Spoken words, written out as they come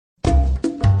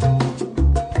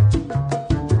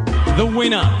The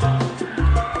winner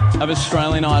of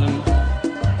Australian Idol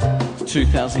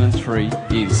 2003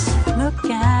 is... Look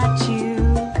at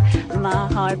you, my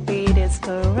heartbeat is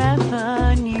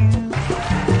forever new.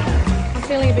 I'm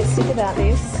feeling a bit sick about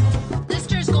this.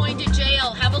 Lister's going to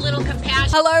jail. Have a little compassion.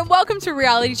 Hello and welcome to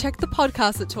Reality Check, the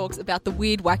podcast that talks about the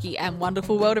weird, wacky and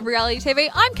wonderful world of reality TV.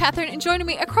 I'm Catherine, and joining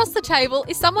me across the table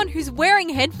is someone who's wearing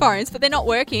headphones but they're not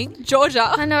working,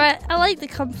 Georgia. I know, I like the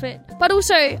comfort. But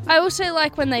also, I also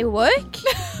like when they work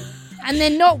and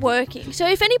they're not working. So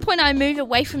if any point I move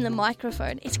away from the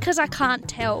microphone, it's because I can't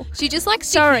tell. She just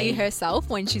likes to hear herself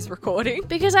when she's recording.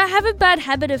 Because I have a bad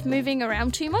habit of moving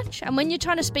around too much. And when you're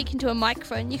trying to speak into a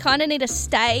microphone, you kind of need to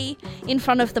stay in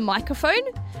front of the microphone.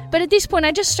 But at this point,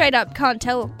 I just straight up can't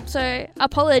tell. So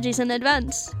apologies in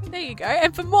advance. There you go.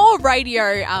 And for more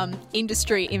radio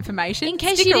industry information, in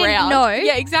case stick you around. didn't know.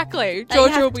 Yeah, exactly.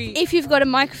 Georgia will be... If you've got a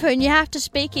microphone, you have to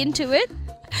speak into it.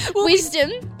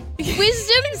 Wisdom.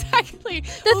 Wisdom. Exactly.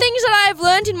 The things that I have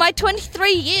learned in my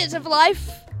 23 years of life.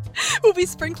 We'll be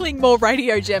sprinkling more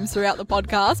radio gems throughout the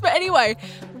podcast. But anyway,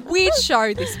 weird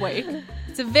show this week.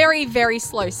 It's a very, very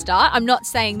slow start. I'm not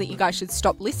saying that you guys should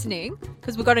stop listening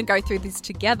because we're going to go through this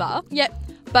together. Yep.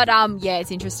 But yeah,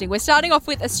 it's interesting. We're starting off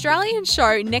with Australian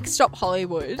show Next Stop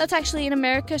Hollywood. That's actually in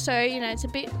America, so it's a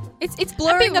bit... It's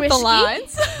blurring up the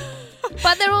lines.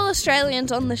 But they're all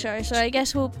Australians on the show, so I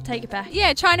guess we'll take it back.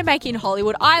 Yeah, trying to make it in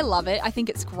Hollywood. I love it. I think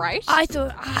it's great. I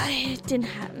thought I didn't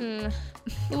have...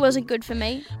 it wasn't good for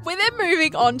me. We're then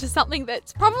moving on to something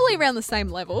that's probably around the same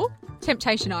level.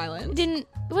 Temptation Island. It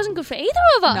wasn't good for either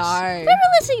of us. No. We're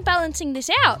realistically balancing this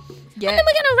out. Yeah. And then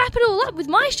we're going to wrap it all up with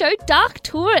my show, Dark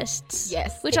Tourists.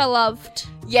 Yes. Which I loved.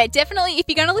 Yeah, definitely. If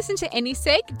you're going to listen to any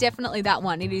seg, definitely that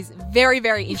one. It is very,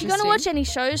 very interesting. If you're going to watch any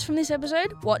shows from this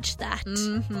episode, watch that.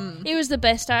 Mm-hmm. It was the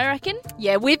best, I reckon.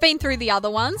 Yeah, we've been through the other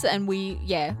ones and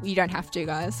you don't have to,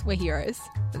 guys. We're heroes.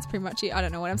 That's pretty much it. I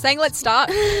don't know what I'm saying. Let's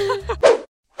start.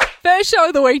 First show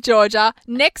of the week, Georgia.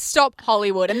 Next Stop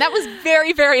Hollywood. And that was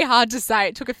very, very hard to say.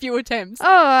 It took a few attempts. Oh,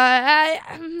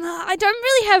 I don't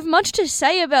really have much to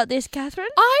say about this, Catherine.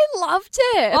 I loved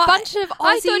it. A bunch of Aussies.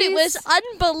 I thought it was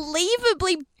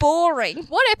unbelievably boring.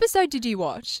 What episode did you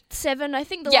watch? 7, I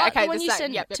think. The one you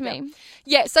sent to me.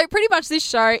 Yeah, so pretty much this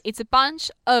show, it's a bunch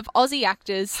of Aussie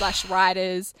actors /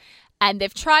 writers, and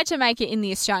they've tried to make it in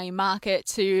the Australian market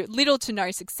to little to no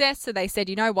success. So they said,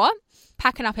 you know what?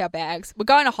 Packing up our bags. We're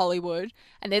going to Hollywood,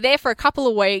 and they're there for a couple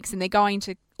of weeks, and they're going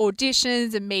to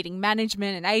auditions and meeting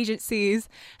management and agencies,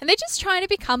 and they're just trying to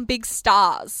become big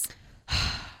stars.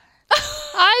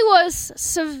 I was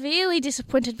severely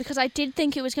disappointed because I did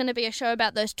think it was going to be a show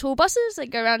about those tour buses that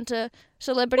go around to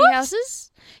celebrity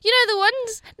houses. You know, the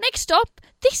ones next stop.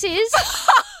 This is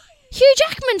Hugh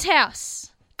Jackman's house.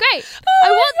 Great.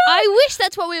 I wish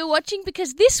that's what we were watching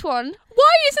because this one...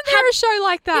 Why isn't there a show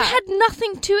like that? It had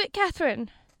nothing to it,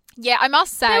 Catherine. Yeah, I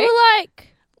must say... They were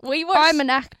like, we watched... I'm an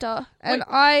actor and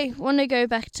I want to go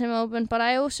back to Melbourne, but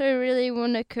I also really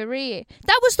want a career.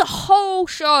 That was the whole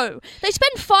show. They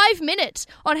spent 5 minutes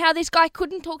on how this guy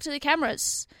couldn't talk to the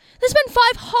cameras. They spent 5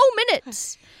 whole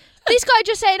minutes. This guy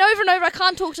just saying over and over, I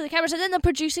can't talk to the cameras. And then the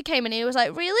producer came in and he was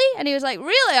like, really? And he was like,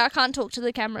 really? I can't talk to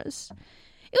the cameras.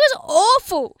 It was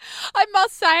awful. I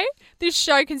must say, this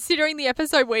show, considering the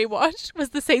episode we watched, was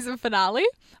the season finale.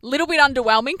 A little bit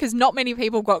underwhelming because not many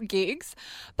people got gigs.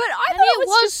 But I thought it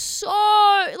was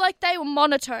so... Like, they were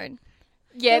monotone.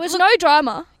 Yeah, there was no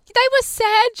drama. They were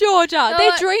sad, Georgia.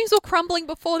 Their dreams were crumbling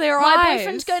before their eyes. My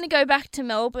boyfriend's going to go back to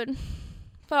Melbourne.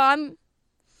 But I'm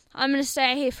going to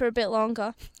stay here for a bit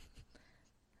longer.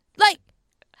 Like...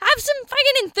 Have some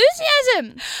fucking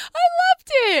enthusiasm. I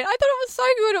loved it. I thought it was so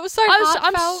good. It was so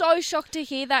heartfelt. I'm so shocked to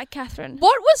hear that, Catherine.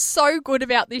 What was so good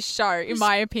about this show, in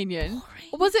my opinion,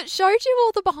 was it showed you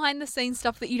all the behind-the-scenes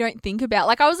stuff that you don't think about.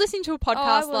 Like, I was listening to a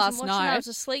podcast last night. I was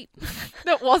asleep.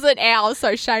 That wasn't ours,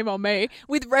 so shame on me,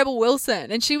 with Rebel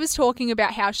Wilson. And she was talking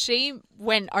about how she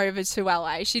went over to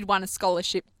LA. She'd won a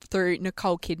scholarship through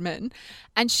Nicole Kidman,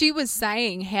 and she was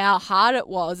saying how hard it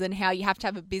was and how you have to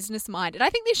have a business mind. And I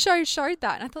think this show showed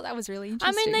that, and I thought that was really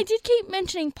interesting. I mean, they did keep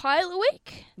mentioning Pilot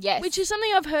Week. Yes. Which is something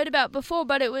I've heard about before,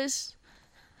 but it was...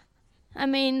 I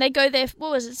mean, they go there,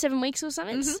 7 weeks or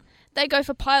something? Mm-hmm. They go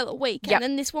for Pilot Week, and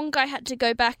then this one guy had to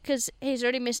go back because he's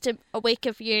already missed a week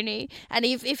of uni, and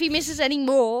if he misses any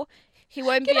more, he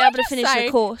won't be able to finish the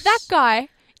course. That guy...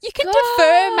 You can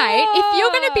defer, mate. If you're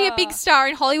going to be a big star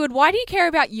in Hollywood, why do you care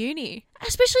about uni?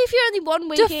 Especially if you're only 1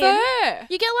 week defer. in.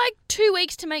 You get like 2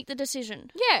 weeks to make the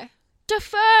decision. Yeah.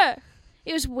 Defer.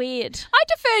 It was weird. I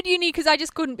deferred uni because I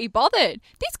just couldn't be bothered.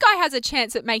 This guy has a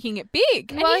chance at making it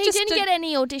big. And Well, he just didn't get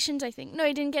any auditions, I think. No,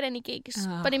 he didn't get any gigs.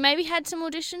 Oh. But he maybe had some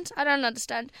auditions. I don't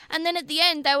understand. And then at the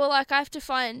end, they were like, I have to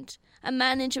find a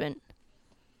management.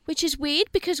 Which is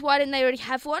weird because why didn't they already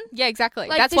have one? Yeah, exactly.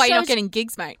 Like, That's the why you're not show's- getting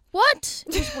gigs, mate. What?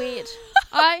 It was weird.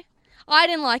 I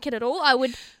didn't like it at all. I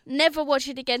would never watch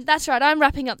it again. That's right, I'm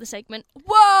wrapping up the segment.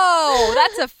 Whoa,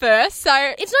 that's a first. So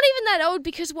It's not even that old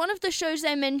because one of the shows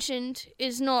they mentioned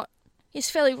is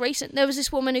fairly recent. There was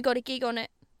this woman who got a gig on it.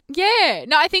 yeah,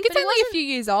 no, I think it's But it only a wasn't- few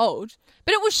years old.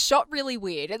 But it was shot really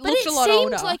weird. It But looked it a lot seems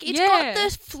older. like it's yeah. got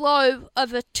the flow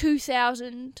of a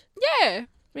 2000 Yeah.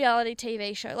 reality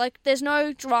TV show. Like, there's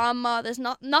no drama. There's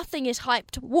nothing is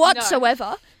hyped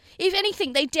whatsoever. If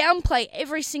anything, they downplay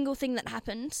every single thing that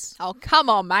happens. Oh, come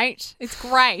on, mate. It's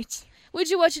great.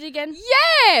 Would you watch it again?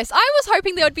 Yes, I was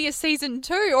hoping there would be a season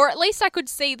 2, or at least I could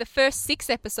see the first 6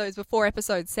 episodes before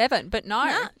episode 7, but no.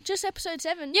 Nah, just episode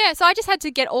 7. Yeah, so I just had to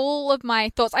get all of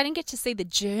my thoughts. I didn't get to see the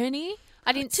journey.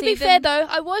 I didn't To see be them. fair, though,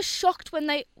 I was shocked when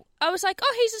I was like,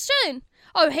 oh, he's Australian.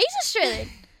 Oh, he's Australian.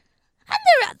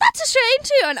 And that's Australian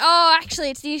too. And oh,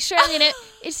 actually, it's the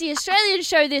Australian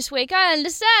show this week. I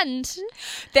understand.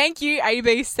 Thank you,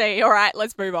 ABC. All right,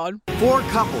 let's move on. 4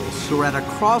 couples who are at a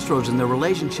crossroads in their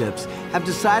relationships have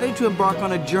decided to embark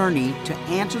on a journey to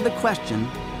answer the question,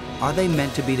 are they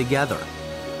meant to be together?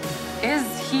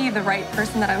 Is he the right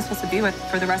person that I'm supposed to be with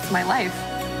for the rest of my life?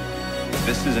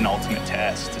 This is an ultimate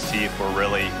test to see if we're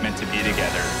really meant to be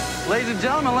together. Ladies and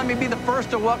gentlemen, let me be the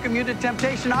first to welcome you to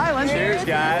Temptation Island. Cheers,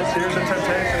 guys. Cheers to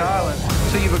Temptation Island.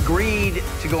 So you've agreed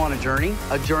to go on a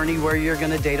journey where you're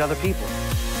going to date other people.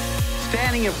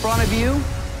 Standing in front of you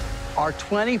are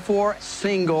 24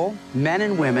 single men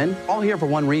and women, all here for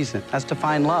one reason, that's to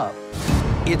find love.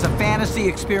 It's a fantasy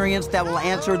experience that will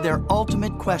answer their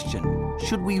ultimate question.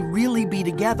 Should we really be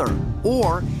together?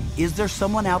 Or is there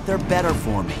someone out there better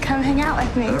for me? Come hang out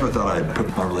with me. I never thought I'd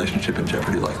put my relationship in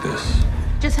jeopardy like this.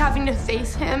 Just having to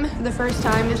face him the first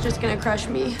time is just gonna crush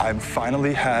me. I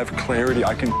finally have clarity.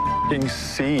 I can f***ing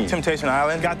see. Temptation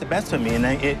Island got the best of me, and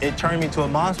it turned me to a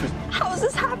monster. How is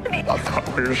this happening? I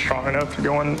thought we were strong enough to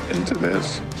go into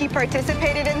this. He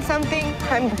participated in something.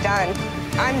 I'm done.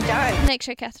 I'm done. Next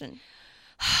show, Catherine.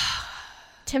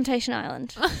 Temptation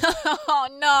Island. Oh,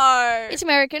 no. It's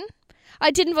American. I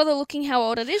didn't bother looking how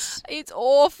old it is. It's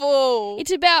awful.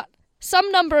 It's about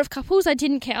some number of couples, I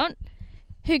didn't count,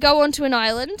 who go onto an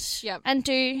island Yep. and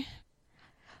do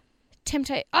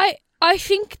temptate. I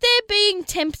think they're being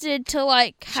tempted to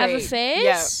like have Cheat.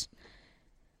 affairs. Yep.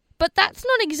 But that's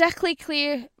not exactly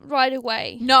clear right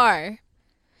away. No.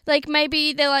 Like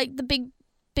maybe they're like the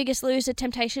biggest loser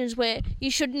temptations where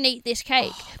you shouldn't eat this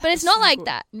cake. But it's not like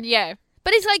that. Yeah.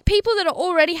 But it's like people that are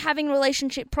already having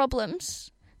relationship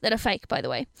problems that are fake, by the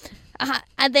way.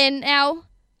 And then now,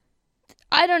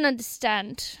 I don't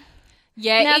understand.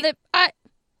 Yeah. Now that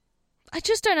I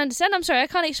just don't understand. I'm sorry, I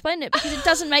can't explain it because it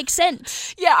doesn't make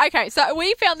sense. Yeah, okay. So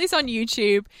we found this on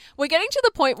YouTube. We're getting to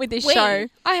the point with this show.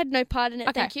 I had no part in it,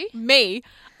 thank you. Me.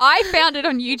 I found it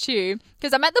on YouTube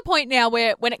because I'm at the point now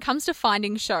where when it comes to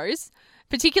finding shows,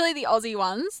 particularly the Aussie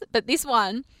ones, but this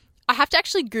one, I have to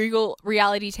actually Google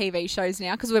reality TV shows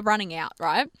now because we're running out,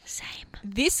 right? Same.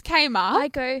 This came up. I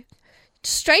go,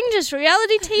 strangest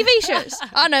reality TV shows.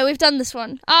 Oh, no, we've done this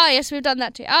one. Oh, yes, we've done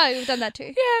that too. Oh, we've done that too.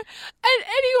 Yeah. And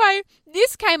anyway,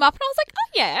 this came up and I was like, oh,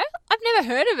 yeah, I've never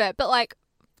heard of it, but like,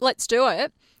 let's do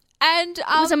it. And It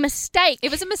was a mistake.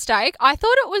 It was a mistake. I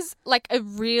thought it was like a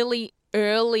really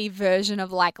early version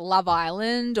of like Love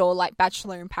Island or like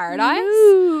Bachelor in Paradise.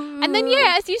 And then,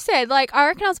 yeah, as you said, like I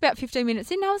reckon I was about 15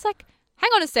 minutes in and I was like, hang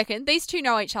on a second. These two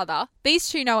know each other. These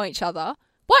two know each other.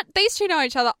 What? These two know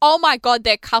each other. Oh my God,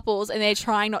 they're couples and they're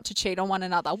trying not to cheat on one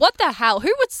another. What the hell?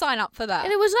 Who would sign up for that?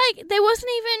 And it was like, there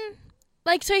wasn't even,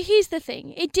 like, so here's the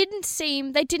thing. They didn't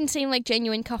seem like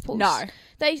genuine couples. No.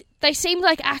 They seemed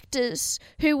like actors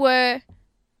who were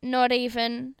not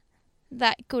even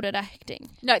that good at acting.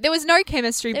 No, there was no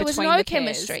chemistry There between was the no pairs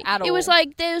chemistry at all. It was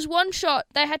like there was one shot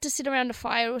they had to sit around a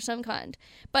fire or some kind,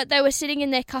 but they were sitting in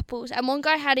their couples, and one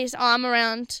guy had his arm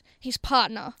around his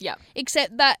partner. Yeah.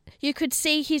 Except that you could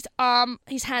see his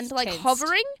hand like tensed.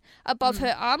 hovering above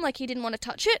her arm, like he didn't want to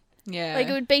touch it. Yeah. Like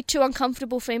it would be too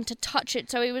uncomfortable for him to touch it,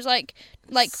 so he was like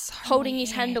So holding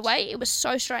his hand weird. away. It was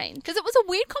so strange. Because it was a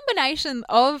weird combination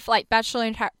of like Bachelor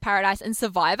in Paradise and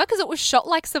Survivor because it was shot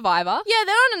like Survivor. Yeah,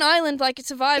 they're on an island like it's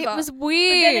Survivor. It was But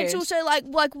weird. then it's also like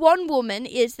one woman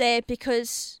is there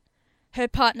because her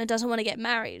partner doesn't want to get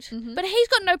married. But he's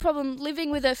got no problem living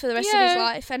with her for the rest of his Yeah.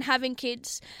 life and having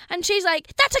kids. And she's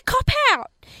like, that's a cop-out.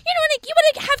 You want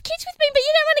to have kids with me, but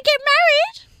you don't want to get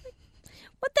married?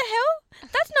 What the hell?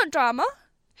 That's not drama.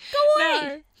 Go away.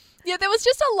 No. Yeah, there was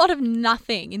just a lot of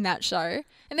nothing in that show.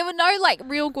 And there were no, like,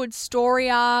 real good story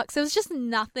arcs. There was just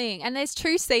nothing. And there's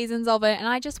 2 seasons of it, and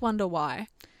I just wonder why.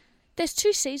 There's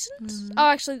 2 seasons? Oh,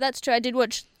 actually, that's true. I did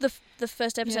watch the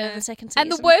first episode of the second season.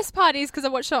 And the worst part is, because I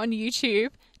watched it on YouTube,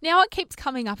 now it keeps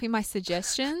coming up in my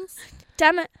suggestions.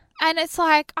 Damn it. And it's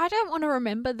like, I don't want to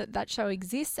remember that show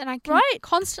exists, and I can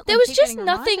constantly There was keep just getting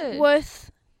nothing reminded.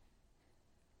 worth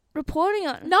reporting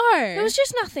on. No. There was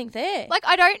just nothing there. Like,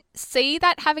 I don't see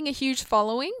that having a huge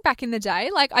following back in the day.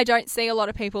 Like, I don't see a lot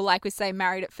of people, like, with, say,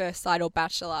 Married at First Sight or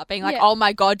Bachelor being like, oh,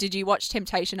 my God, did you watch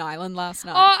Temptation Island last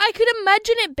night? Oh, I could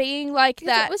imagine it being like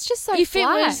that. It was just so if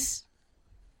flat. it was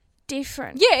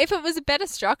different. Yeah, if it was a better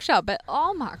structure. But,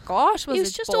 oh, my gosh, it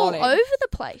was just all over the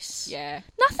place. Yeah.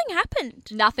 Nothing happened.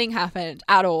 Nothing happened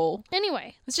at all.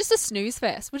 Anyway. It was just a snooze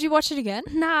fest. Would you watch it again?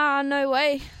 Nah, no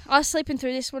way. I was sleeping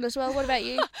through this one as well. What about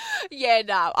you? Yeah,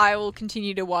 no, I will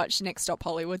continue to watch Next Stop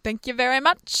Hollywood. Thank you very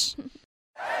much.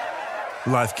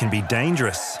 Life can be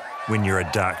dangerous when you're a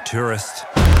dark tourist.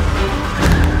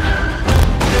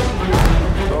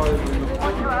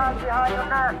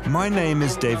 My name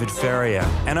is David Ferrier,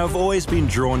 and I've always been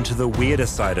drawn to the weirder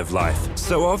side of life.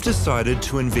 So I've decided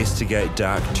to investigate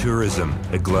dark tourism,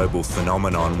 a global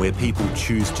phenomenon where people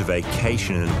choose to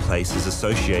vacation in places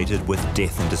associated with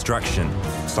death and destruction.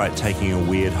 It's like taking a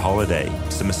weird holiday,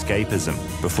 some escapism,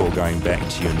 before going back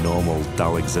to your normal,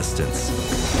 dull existence.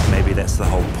 Maybe that's the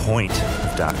whole point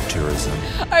of dark tourism.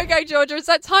 Okay, Georgia, it's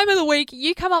that time of the week.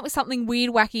 You come up with something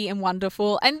weird, wacky, and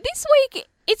wonderful. And this week,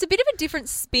 it's a bit of a different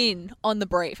spin on the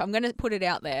brief. I'm going to put it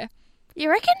out there. You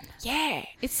reckon? Yeah.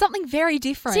 It's something very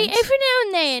different. See, every now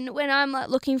and then when I'm like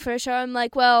looking for a show, I'm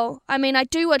like, well, I mean, I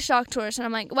do watch Dark Tourist, and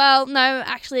I'm like, well, no,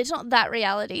 actually, it's not that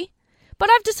reality. But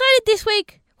I've decided this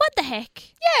week, what the heck?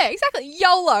 Yeah, exactly.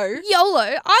 YOLO.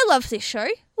 YOLO. I love this show.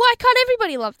 Why can't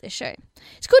everybody love this show?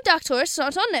 It's called Dark Tourist, so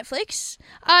it's on Netflix.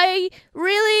 I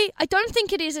don't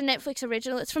think it is a Netflix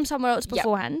original. It's from somewhere else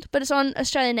beforehand, but it's on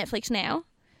Australian Netflix now.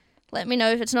 Let me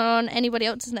know if it's not on anybody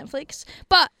else's Netflix.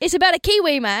 But it's about a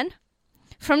Kiwi man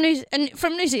from New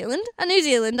Zealand, a New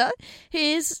Zealander who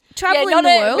is travelling the world.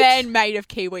 Yeah, not a man made of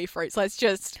kiwi fruits. Let's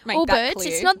just make that birds.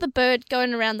 clear. It's not the bird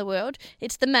going around the world.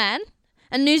 It's the man,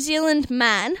 a New Zealand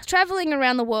man, travelling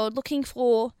around the world looking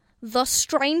for the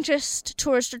strangest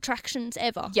tourist attractions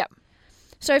ever. Yep.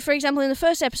 So, for example, in the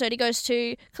first episode, he goes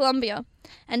to Colombia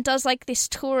and does like this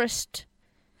tourist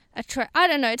I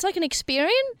don't know. It's like an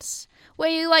experience where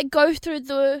you like go through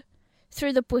the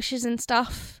bushes and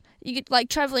stuff. You get like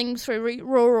traveling through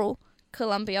rural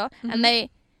Colombia, and they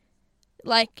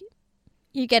like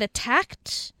you get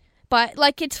attacked, but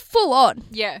like it's full on.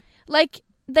 Yeah. Like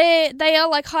they are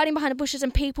like hiding behind the bushes,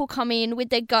 and people come in with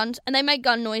their guns, and they make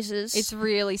gun noises. It's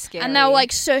really scary. And they'll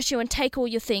like search you and take all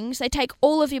your things. They take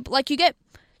all of your like you get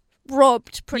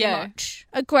robbed pretty much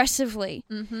aggressively.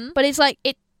 Mm-hmm. But it's like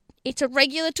it's a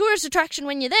regular tourist attraction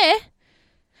when you're there.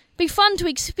 Be fun to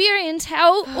experience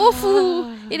how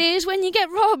awful it is when you get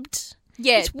robbed.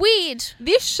 Yeah. It's weird.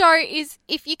 This show is,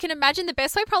 if you can imagine, the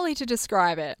best way probably to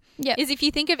describe it is if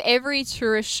you think of every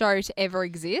tourist show to ever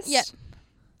exist. Yeah.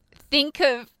 Think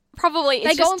of probably...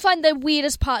 They go and find the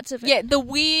weirdest parts of it. Yeah, the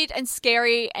weird and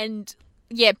scary and,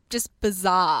 just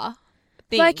bizarre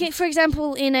things. Like, for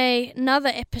example, in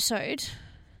another episode,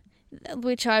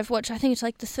 which I've watched, I think it's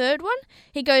like the third one,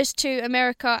 he goes to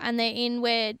America and they're in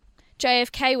where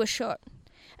JFK was shot.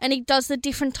 And he does the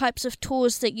different types of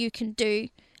tours that you can do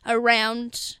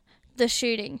around the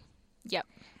shooting. Yep.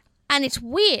 And it's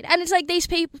weird. And it's like these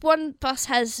people, one bus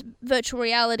has virtual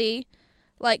reality,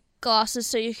 like glasses,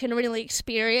 so you can really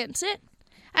experience it.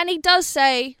 And he does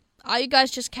say, are you guys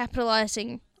just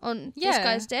capitalizing on this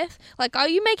guy's death? Like, are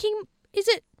you making, is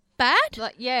it bad?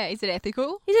 Like, is it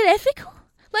ethical? Is it ethical?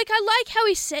 Like, I like how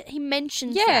he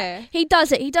mentions that. He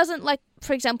does it. He doesn't, like,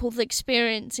 for example, the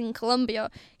experience in Colombia.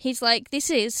 He's like,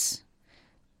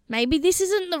 maybe this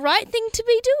isn't the right thing to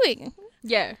be doing.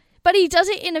 Yeah. But he does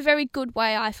it in a very good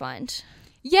way, I find.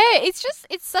 Yeah, it's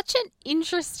such an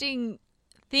interesting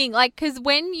thing. Like, because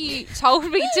when you told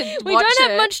me to we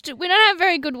don't have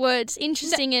very good words.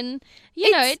 Interesting and,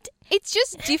 it's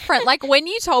just different. Like, when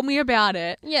you told me about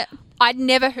it. Yeah. I'd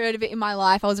never heard of it in my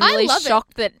life. I was really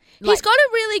shocked that... He's got a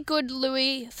really good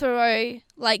Louis Theroux,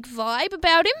 like, vibe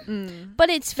about him, but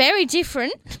it's very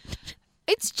different.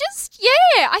 It's just,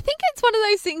 I think it's one of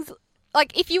those things,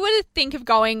 like, if you were to think of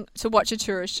going to watch a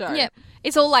tourist show,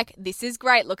 it's all like, this is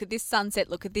great, look at this sunset,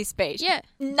 look at this beach. Yeah.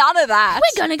 None of that.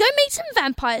 We're going to go meet some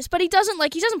vampires, but he doesn't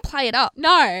play it up.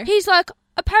 No. He's like,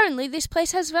 apparently this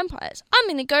place has vampires. I'm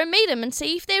going to go meet them and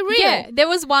see if they're real. Yeah, there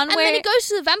was one and where... then he goes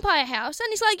to the vampire house and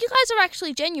he's like, you guys are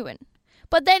actually genuine.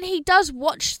 But then he does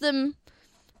watch them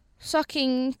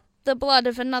sucking the blood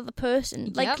of another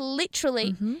person, like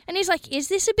literally. Mm-hmm. And he's like, is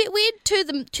this a bit weird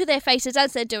to their faces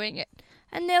as they're doing it?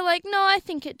 And they're like, no, I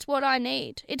think it's what I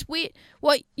need. It's weird.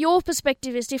 What your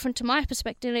perspective is different to my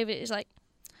perspective. It's like,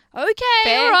 okay,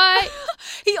 Fair. all right.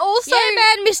 He also... Yeah,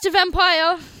 man, Mr.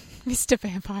 Vampire. Mr.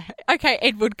 Vampire. Okay,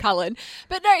 Edward Cullen.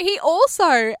 But no, he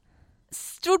also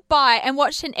stood by and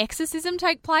watched an exorcism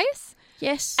take place.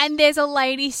 Yes. And there's a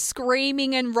lady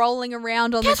screaming and rolling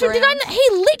around on Catherine, the ground. he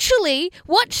literally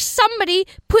watched somebody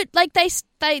put, like,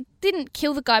 they didn't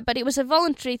kill the guy, but it was a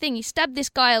voluntary thing. He stabbed this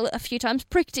guy a few times,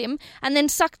 pricked him, and then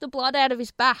sucked the blood out of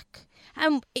his back.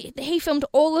 And he filmed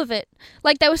all of it.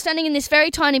 Like, they were standing in this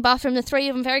very tiny bathroom, the three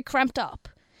of them very cramped up,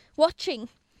 watching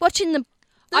the...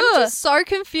 I'm just so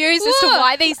confused as to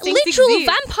why these things literal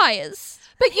exist. vampires.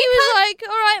 But he was like,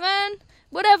 all right, man,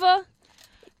 whatever.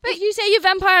 But you say you're a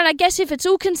vampire, and I guess if it's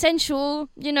all consensual,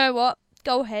 you know what?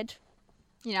 Go ahead.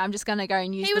 You know, I'm just going to go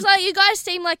and use He was like, you guys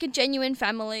seem like a genuine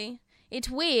family. It's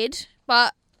weird,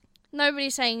 but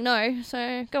nobody's saying no,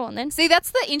 so go on then. See,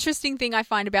 that's the interesting thing I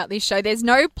find about this show. There's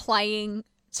no playing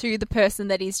to the person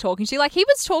that he's talking to. Like, he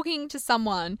was talking to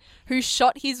someone who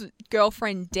shot his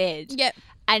girlfriend dead. Yep.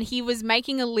 And he was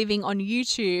making a living on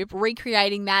YouTube,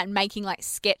 recreating that and making like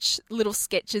little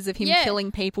sketches of him killing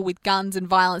people with guns and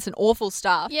violence and awful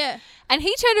stuff. Yeah. And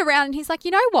he turned around and he's like,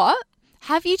 you know what?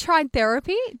 Have you tried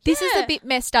therapy? This is a bit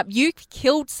messed up. You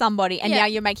killed somebody and now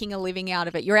you're making a living out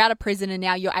of it. You're out of prison and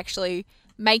now you're actually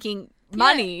making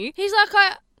money. Yeah. He's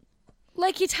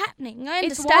like, it's happening. I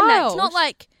understand that. It's not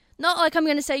like I'm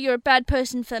going to say you're a bad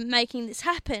person for making this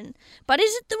happen, but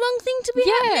is it the wrong thing to be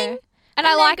happening? And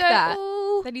I like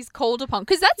that he's called upon.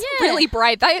 Because that's really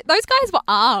brave. Those guys were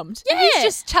armed. Yeah. And he's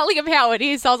just telling them how it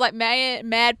is. So I was like,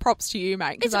 mad props to you,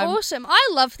 mate. It's awesome. I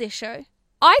love this show.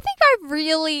 I think I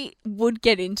really would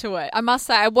get into it. I must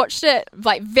say, I watched it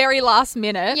like very last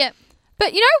minute. Yep.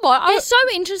 But you know what? They're so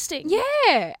interesting.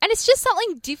 Yeah. And it's just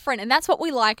something different. And that's what we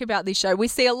like about this show. We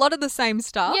see a lot of the same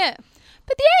stuff. Yeah.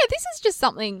 But yeah, this is just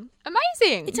something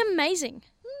amazing. It's amazing.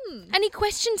 And he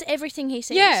questions everything he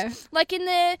sees. Yeah. Like in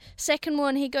the second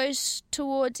one, he goes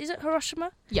towards, is it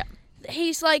Hiroshima? Yeah.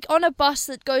 He's like on a bus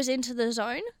that goes into the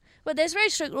zone, but there's very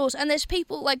strict rules, and there's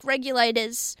people like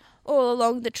regulators all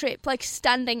along the trip, like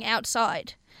standing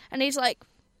outside. And he's like,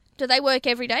 do they work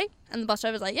every day? And the bus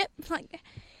driver's like, yep. Like,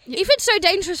 if it's so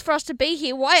dangerous for us to be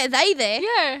here, why are they there?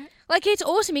 Yeah. Like, it's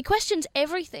awesome. He questions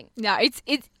everything. No, it's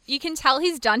you can tell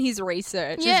he's done his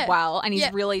research as well, and he's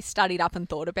really studied up and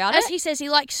thought about it. As he says, he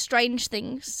likes strange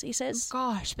things, he says.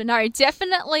 Oh, gosh, but no,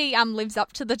 definitely lives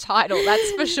up to the title,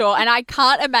 that's for sure. And I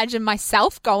can't imagine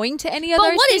myself going to any of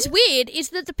those But what things. is weird is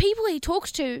that the people he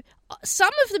talks to,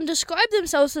 some of them describe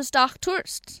themselves as dark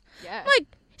tourists. Yeah. Like,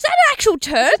 is that an actual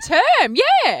term? It's a term,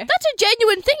 yeah. That's a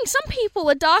genuine thing. Some people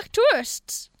are dark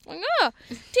tourists. Like, I've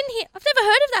never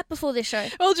heard of that before this show.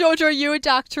 Well, Georgia, are you a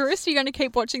dark tourist? Are you going to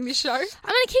keep watching this show? I'm going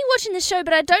to keep watching this show,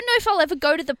 but I don't know if I'll ever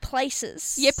go to the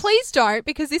places. Yeah, please don't,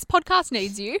 because this podcast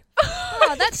needs you.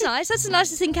 Oh, that's nice. That's the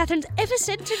nicest thing Catherine's ever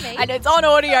said to me. And it's on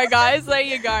audio, guys. There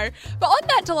you go. But on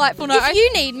that delightful note... If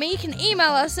you need me, you can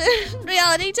email us at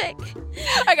Reality Tech.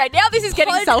 Okay, now this is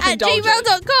getting self-indulgent.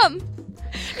 @gmail.com.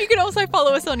 You can also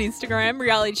follow us on Instagram,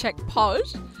 Reality Check Pod.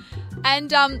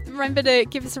 And remember to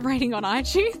give us a rating on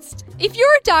iTunes. If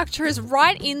you're a dark tourist,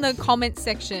 write in the comments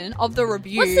section of the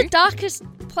review. What's the darkest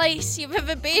place you've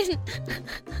ever been?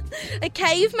 A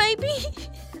cave, maybe?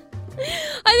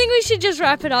 I think we should just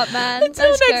wrap it up, man.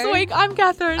 Until next week, I'm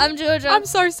Catherine. I'm Georgia. I'm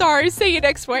so sorry. See you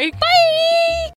next week. Bye!